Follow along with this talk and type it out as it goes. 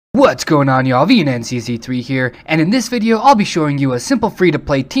What's going on, y'all? VNNCC3 here, and in this video I'll be showing you a simple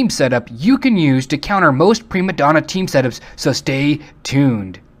free-to-play team setup you can use to counter most Prima Donna team setups, so stay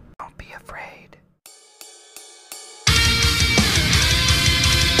tuned. Don't be afraid.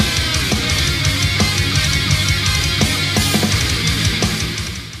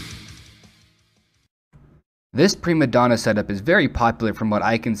 This Prima Donna setup is very popular from what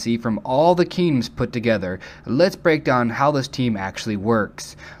I can see from all the teams put together. Let's break down how this team actually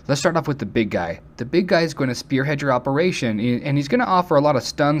works. Let's start off with the big guy. The big guy is going to spearhead your operation, and he's going to offer a lot of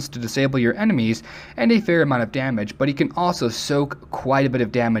stuns to disable your enemies and a fair amount of damage, but he can also soak quite a bit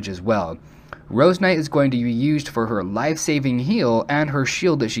of damage as well. Rose Knight is going to be used for her life-saving heal and her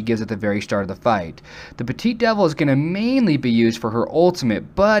shield that she gives at the very start of the fight. The Petite Devil is going to mainly be used for her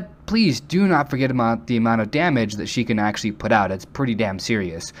ultimate, but please do not forget about the amount of damage that she can actually put out. It's pretty damn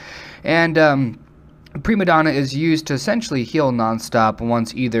serious. And Prima Donna is used to essentially heal non-stop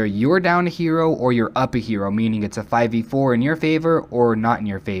once either you're down a hero or you're up a hero, meaning it's a 5v4 in your favor or not in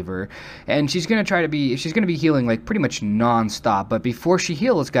your favor. And she's going to be healing like pretty much non-stop, but before she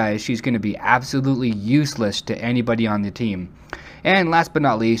heals, guys, she's going to be absolutely useless to anybody on the team. And last but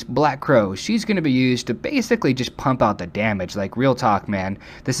not least, Black Crow. She's going to be used to basically just pump out the damage. Like, real talk, man.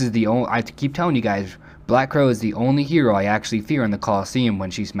 This is the only, I keep telling you guys, Black Crow is the only hero I actually fear in the Colosseum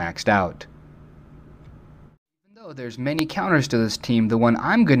when she's maxed out. There's many counters to this team. The one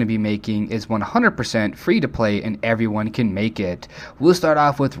I'm going to be making is 100% free to play and everyone can make it. We'll start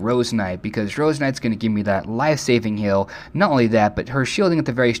off with Rose Knight, because Rose Knight's going to give me that life-saving heal. Not only that, but her shielding at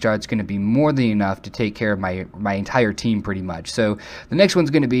the very start is going to be more than enough to take care of my entire team pretty much. So the next one's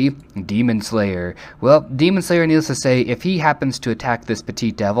going to be Demon Slayer. Well, Demon Slayer, needless to say, if he happens to attack this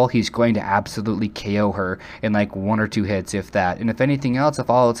Petite Devil, he's going to absolutely KO her in like 1 or 2 hits, if that. And if anything else, if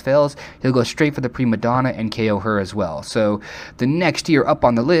all else fails, he'll go straight for the Prima Donna and KO her as well. So the next tier up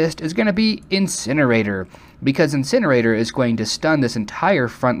on the list is going to be Incinerator, because Incinerator is going to stun this entire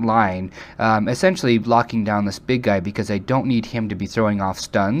front line, essentially locking down this big guy, because I don't need him to be throwing off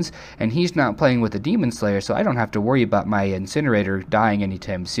stuns, and he's not playing with the Demon Slayer, so I don't have to worry about my Incinerator dying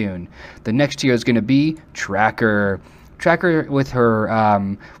anytime soon. The next tier is going to be Tracker. Tracker with her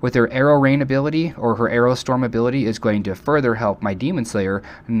Arrow Rain ability, or her Arrow Storm ability, is going to further help my Demon Slayer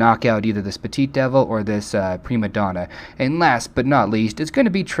knock out either this Petite Devil or this Prima Donna. And last but not least, it's going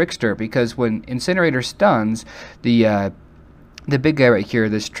to be Trickster, because when Incinerator stuns the big guy right here,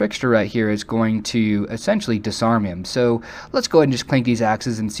 this Trickster right here, is going to essentially disarm him. So let's go ahead and just clank these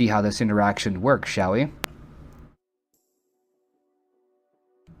axes and see how this interaction works, shall we?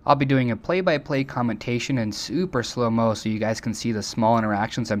 I'll be doing a play-by-play commentation in super slow-mo so you guys can see the small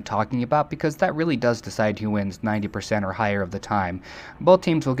interactions I'm talking about, because that really does decide who wins 90% or higher of the time. Both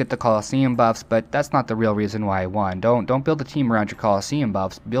teams will get the Colosseum buffs, but that's not the real reason why I won. Don't build a team around your Colosseum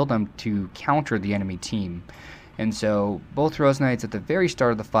buffs, build them to counter the enemy team. And so both Rose Knights at the very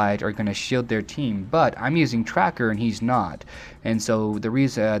start of the fight are going to shield their team, but I'm using Tracker and he's not. And so the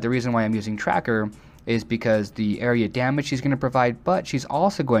reason why I'm using Tracker is because the area damage she's going to provide, but she's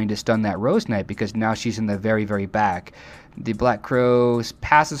also going to stun that Rose Knight, because now she's in the very, very back. The Black Crow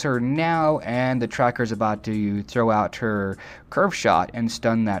passes her now, and the Tracker is about to throw out her curve shot and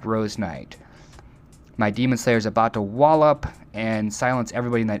stun that Rose Knight. My Demon Slayer is about to wall up and silence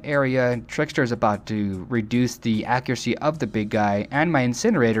everybody in that area. Trickster is about to reduce the accuracy of the big guy, and my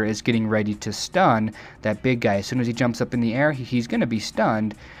Incinerator is getting ready to stun that big guy. As soon as he jumps up in the air, he's going to be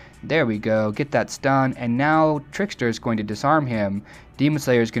stunned. There we go, get that stun, and now Trickster is going to disarm him. Demon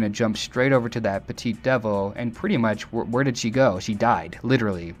Slayer is going to jump straight over to that Petite Devil, and pretty much, where did she go? She died,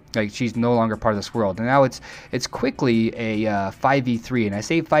 literally. Like, she's no longer part of this world. And now it's quickly a 5v3, and I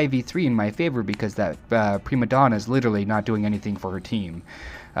say 5v3 in my favor because that Prima Donna is literally not doing anything for her team.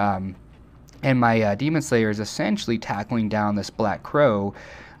 And my Demon Slayer is essentially tackling down this Black Crow.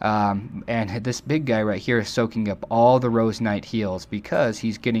 And this big guy right here is soaking up all the Rose Knight heals, because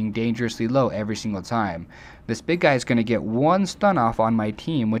he's getting dangerously low every single time. This big guy is going to get 1 stun off on my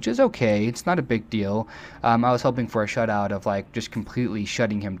team, which is okay. It's not a big deal. I was hoping for a shutout of like just completely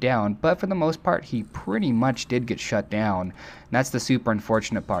shutting him down, but for the most part he pretty much did get shut down. And that's the super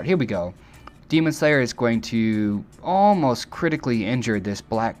unfortunate part. Here we go. Demon Slayer is going to almost critically injure this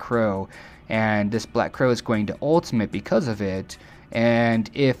Black Crow, and this Black Crow is going to ultimate because of it. And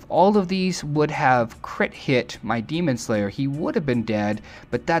if all of these would have crit hit my Demon Slayer, he would have been dead,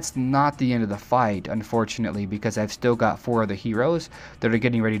 but that's not the end of the fight, unfortunately, because I've still got 4 of the heroes that are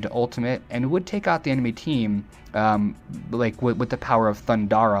getting ready to ultimate and would take out the enemy team, like with the power of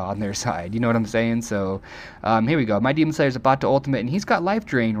Thundara on their side, you know what I'm saying? So here we go, my Demon Slayer is about to ultimate, and he's got life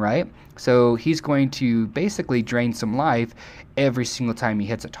drain, right? So he's going to basically drain some life every single time he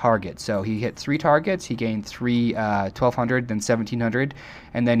hits a target. So he hit 3 targets, he gained 1200, then 1700,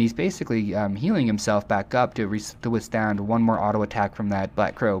 and then he's basically healing himself back up to withstand one more auto attack from that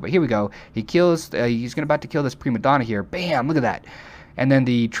Black Crow. But here we go. He kills. He's about to kill this Prima Donna here. Bam! Look at that. And then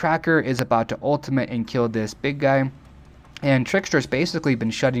the tracker is about to ultimate and kill this big guy. And Trickster's basically been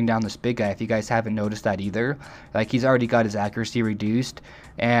shutting down this big guy, if you guys haven't noticed that either. Like, he's already got his accuracy reduced,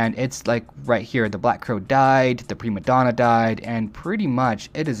 and it's like right here, the Black Crow died, the Prima Donna died, and pretty much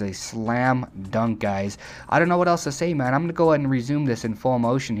it is a slam dunk, guys. I don't know what else to say, man. I'm gonna go ahead and resume this in full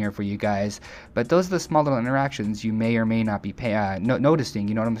motion here for you guys, but those are the small little interactions you may or may not be noticing,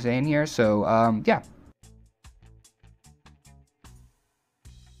 you know what I'm saying here? So yeah.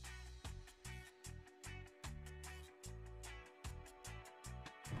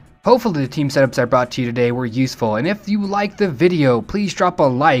 Hopefully the team setups I brought to you today were useful, and if you liked the video, please drop a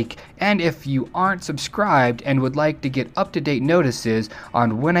like, and if you aren't subscribed and would like to get up-to-date notices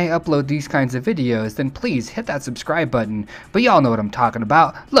on when I upload these kinds of videos, then please hit that subscribe button. But y'all know what I'm talking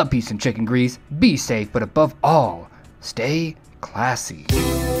about. Love, peace, and chicken grease. Be safe, but above all, stay classy.